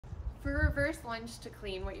For reverse lunge to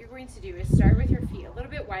clean, what you're going to do is start with your feet a little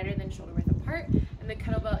bit wider than shoulder width apart and the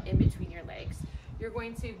kettlebell in between your legs. You're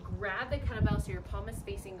going to grab the kettlebell so your palm is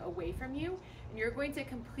facing away from you, and you're going to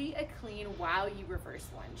complete a clean while you reverse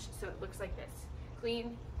lunge. So it looks like this,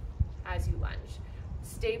 clean as you lunge.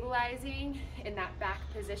 Stabilizing in that back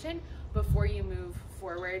position before you move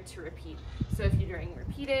forward to repeat. So if you're doing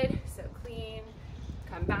repeated, so clean,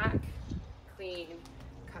 come back, clean,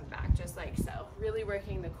 come back, just like so. Really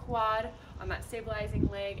working the quad on that stabilizing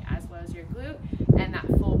leg as well as your glute and that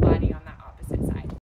full body on that